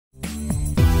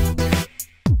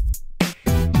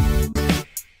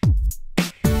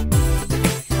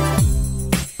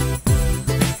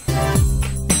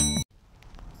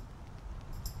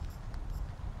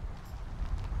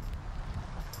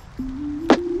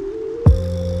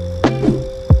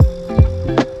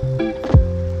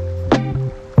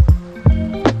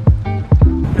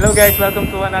Hello guys, welcome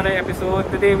to another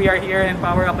episode. Today we are here in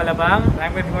Power Up Alabang.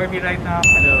 I'm with Gorby right now.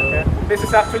 Hello. This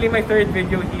is actually my third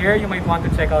video here. You might want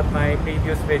to check out my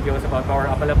previous videos about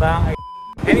Power Up Alabang.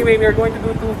 Anyway, we are going to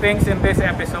do two things in this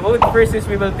episode. First is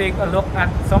we will take a look at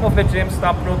some of the gym's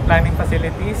top rope climbing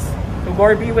facilities. So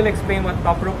Gorby will explain what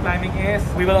top rope climbing is.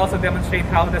 We will also demonstrate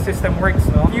how the system works.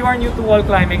 No? If you are new to wall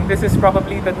climbing, this is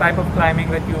probably the type of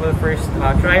climbing that you will first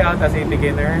try out as a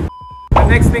beginner.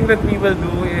 The next thing that we will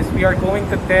do is we are going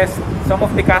to test some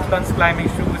of Decathlon's climbing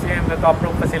shoes in the top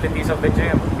rope facilities of the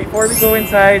gym. Before we go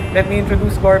inside, let me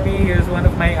introduce Gorby. He is one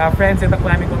of my friends in the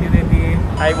climbing community.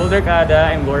 Hi,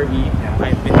 BoulderKada. I'm Gorby.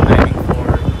 I've been climbing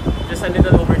for just a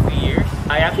little over 3 years.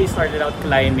 I actually started out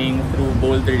climbing through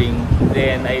bouldering.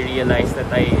 Then I realized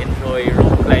that I enjoy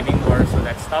rope climbing more, so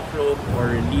that's top rope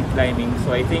or lead climbing.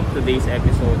 So I think today's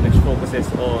episode, which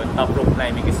focuses on top rope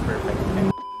climbing, is perfect.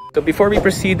 So before we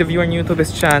proceed, if you are new to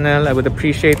this channel, I would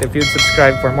appreciate if you'd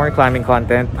subscribe for more climbing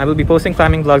content. I will be posting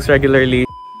climbing vlogs regularly.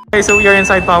 Okay, so we are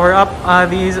inside Power Up.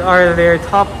 These are their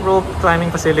top rope climbing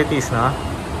facilities, no?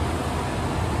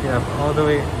 Yeah, all the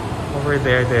way over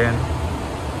there then.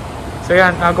 So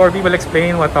yeah, Gorby will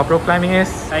explain what top rope climbing is.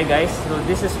 Hi guys, so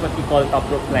this is what we call top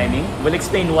rope climbing. We'll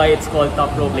explain why it's called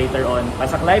top rope later on.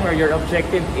 As a climber, your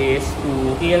objective is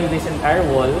to scale this entire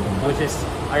wall, which is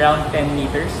around 10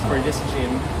 meters for this gym.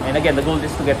 And again, the goal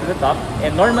is to get to the top.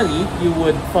 And normally, you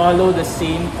would follow the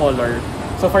same color.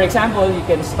 So for example, you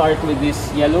can start with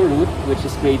this yellow route, which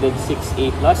is graded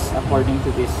 6A+, according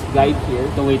to this guide here.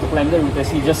 The way to climb the route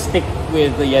is you just stick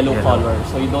with the yellow color.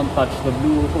 So you don't touch the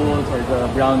blue holds or the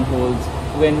brown holds.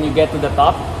 When you get to the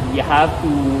top, you have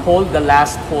to hold the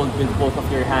last hold with both of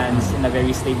your hands in a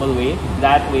very stable way.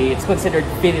 That way, it's considered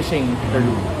finishing the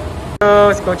route. Hello,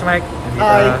 it's Coach Mike.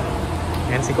 Hi.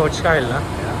 And si Coach Carl, no?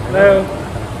 Hello.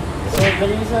 So the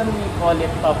reason we call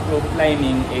it top rope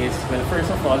climbing is, well, first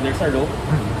of all, there's a rope.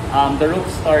 The rope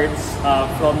starts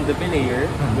from the belayer,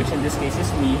 which in this case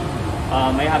is me.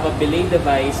 I have a belay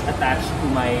device attached to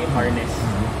my harness.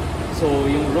 So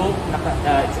yung rope,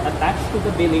 it's attached to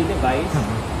the belay device,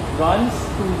 runs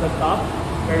to the top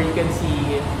where you can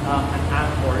see an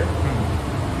anchor.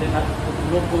 Then the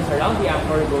rope goes around the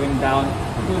anchor going down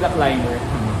to the climber.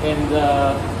 And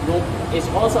the rope is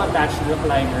also attached to the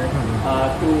climber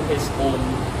through his own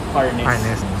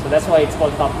harness. So that's why it's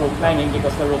called top rope climbing,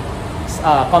 because the rope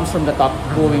comes from the top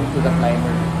going to the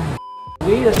climber. The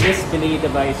way that this belay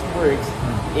device works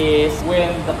is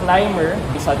when the climber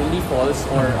suddenly falls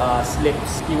or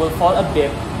slips, he will fall a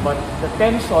bit, but the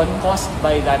tension caused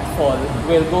by that fall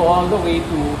will go all the way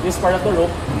to this part of the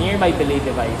rope near my belay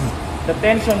device. The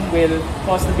tension will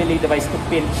cause the belay device to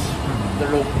pinch the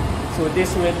rope. So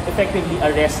this will effectively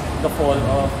arrest the fall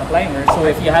of the climber. So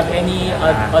if you have any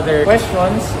other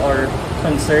questions or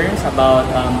concerns about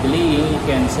belaying, you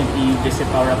can simply visit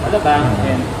Power Up Alabang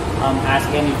and ask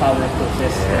any Power Up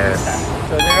coaches.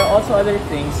 So there are also other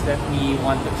things that we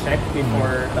want to check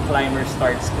before the climber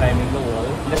starts climbing the wall.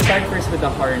 Let's start first with the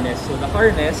harness. So the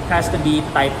harness has to be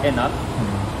tight enough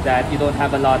that you don't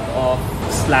have a lot of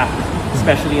slack,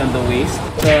 especially on the waist.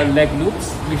 The leg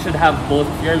loops, you should have both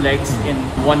your legs in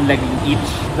one leg each.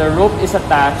 The rope is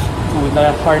attached to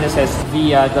the harnesses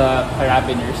via the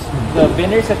carabiners. The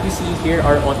binners that you see here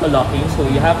are auto-locking, so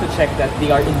you have to check that they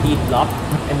are indeed locked.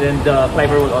 And then the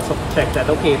climber will also check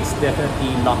that, okay, it's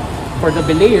definitely locked. For the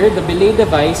belayer, the belay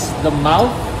device, the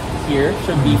mouth here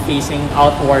should be facing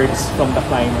outwards from the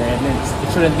climber, and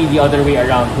it shouldn't be the other way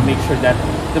around to make sure that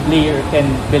the belayer can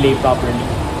belay properly.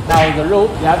 Now the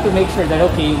rope, you have to make sure that,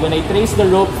 okay, when I trace the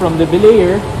rope from the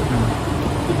belayer's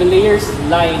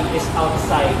line is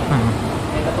outside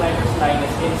and the climber's line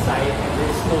is inside, and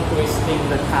there's no twisting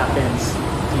that happens.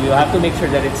 So you have to make sure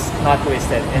that it's not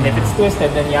twisted, and if it's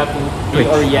twisted, then you have to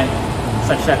reorient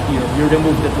such that you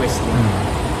remove the twisting.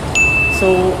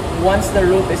 So once the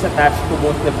rope is attached to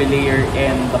both the belayer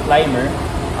and the climber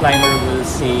will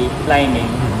say climbing,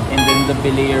 and then the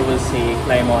belayer will say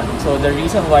climb on. So the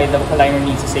reason why the climber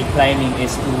needs to say climbing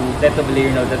is to let the belayer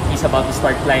know that he's about to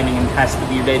start climbing and has to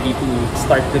be ready to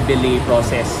start the belay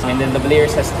process. And then the belayer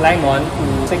says climb on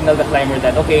to signal the climber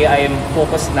that, okay, I am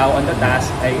focused now on the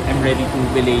task, I am ready to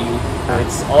belay you. So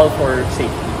it's all for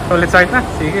safety. So let's start na.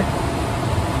 Sige.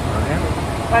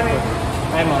 Climbing.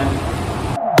 Climb on.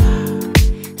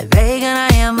 They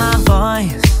gonna hear my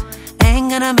voice, ain't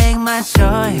gonna make my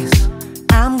choice.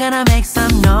 I'm gonna make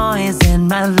some noise in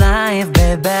my life,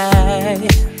 baby.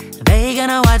 They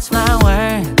gonna watch my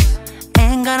words,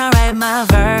 ain't gonna write my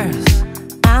verse.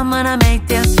 I'm gonna make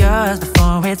this yours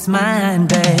before it's mine,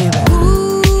 baby.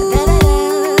 Ooh,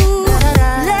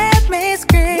 let me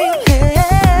scream,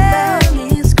 let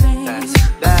me scream.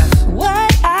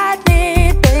 What I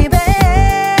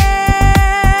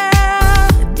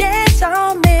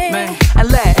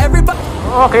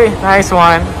Nice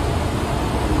one.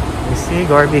 You see,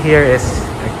 Gorby here is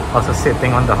like also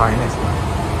sitting on the harness.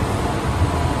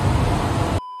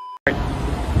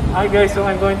 Alright guys, so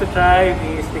I'm going to try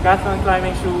these Decathlon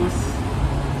climbing shoes.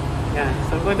 Yeah,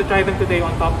 so I'm going to try them today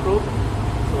on top rope.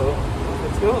 So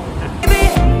let's go.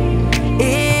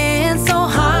 It's so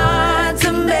hard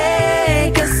to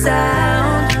make a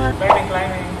sound.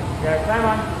 Climbing. Yeah, climb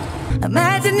on.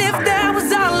 Imagine if that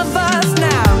was all of us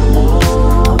now.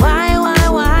 Why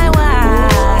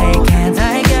can't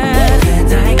I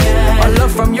get? Or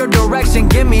look from your direction,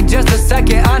 give me just a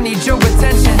second. I need your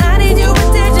attention. I need your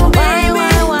attention, baby.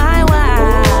 Why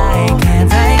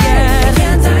can't I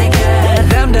get?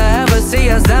 Them to ever see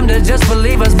us, them to just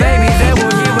believe us, baby. They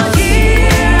will hear us.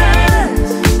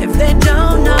 If they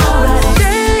don't know.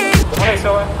 Okay,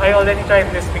 so I already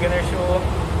tried this beginner shoe.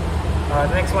 The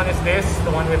next one is this,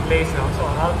 the one with lace now. So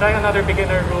I'll try another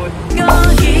beginner route.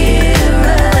 Gon' hear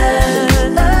us.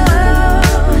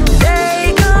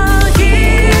 They gon'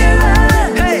 hear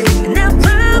us. Hey, and I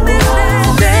promise that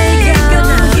they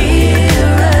gon'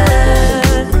 hear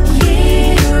us.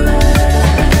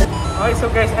 Okay, so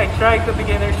guys, I tried the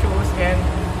beginner shoes and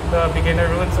the beginner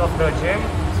routes of the gym.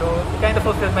 So it kind of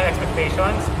fulfilled my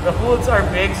expectations. The holds are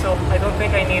big, so I don't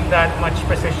think I need that much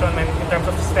precision in terms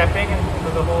of stepping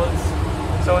into the holds.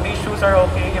 So these shoes are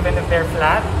okay even if they're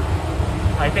flat.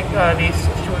 I think these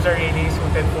shoes are really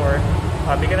suited for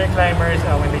beginner climbers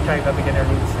when they try the beginner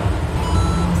routes.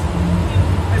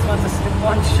 This one's a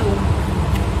slip-on shoe.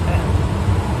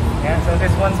 Yeah, so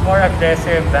this one's more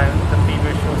aggressive than the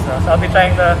previous shoes. So I'll be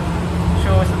trying the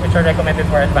shoes which are recommended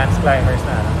for advanced climbers.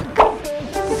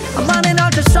 I'm on an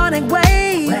ultrasonic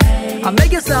wave. I'm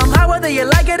making somehow whether you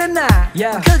like it or not.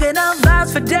 I'm cooking up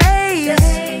vibes for days.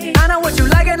 I know what you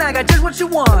like and I got just what you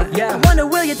want. I wonder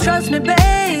will you trust me,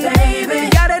 baby?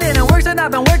 Got it and it works and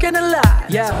I've been working a lot.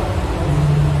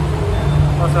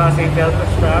 Also has a Delta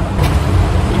strap.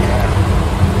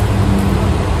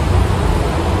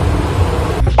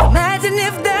 Imagine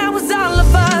if that was all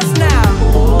of us now.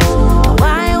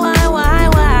 Why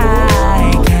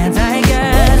can't I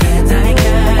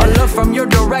get? Or look from your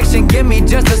direction, give me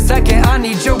just a second. I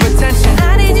need your attention.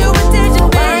 I need your attention,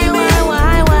 baby.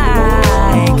 Why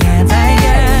can't I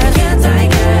get?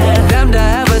 Them to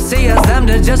ever see us, them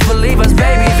to just believe us,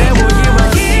 baby. They will hear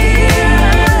us.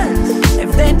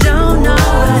 If they don't know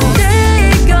us,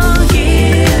 they gon'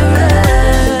 hear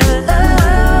us.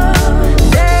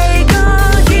 They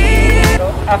gon' hear. So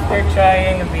after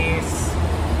trying these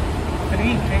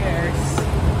 3 pairs,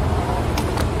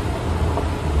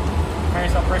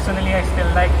 so personally I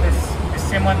still like this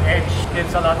Simon Edge.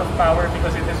 Gives a lot of power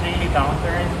because it is really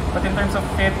downturned. But in terms of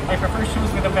fit, I prefer shoes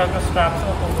with the Velcro straps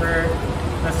over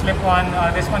the slip-on.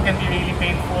 This one can be really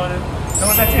painful.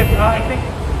 So that's it. I think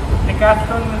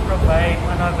Decathlon will provide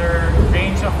another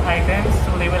range of items,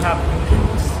 so they will have new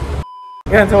shoes.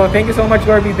 Yeah, so thank you so much,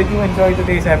 Gorby. Did you enjoy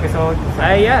today's episode?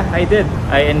 Yeah, I did.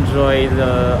 I enjoy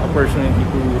the opportunity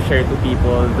to share to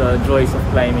people the joys of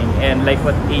climbing. And like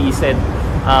what AE said,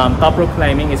 top rope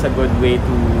climbing is a good way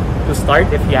to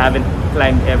start if you haven't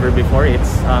climbed ever before.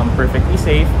 It's perfectly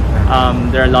safe.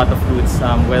 There are a lot of routes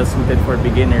well suited for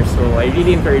beginners, so I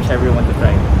really encourage everyone to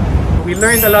try. We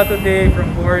learned a lot today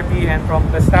from Gorby and from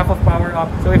the staff of Power Up.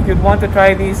 So if you'd want to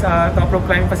try these top rope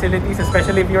climbing facilities,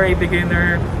 especially if you're a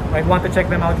beginner, might want to check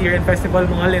them out here in Festival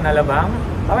Mall in Alabang.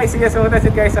 Okay, sige, so that's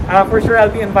it guys. For sure I'll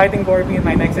be inviting Gorby in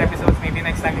my next episodes. Maybe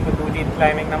next time we could do lead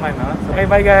climbing naman, no? So, okay,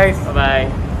 bye guys!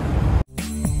 Bye-bye!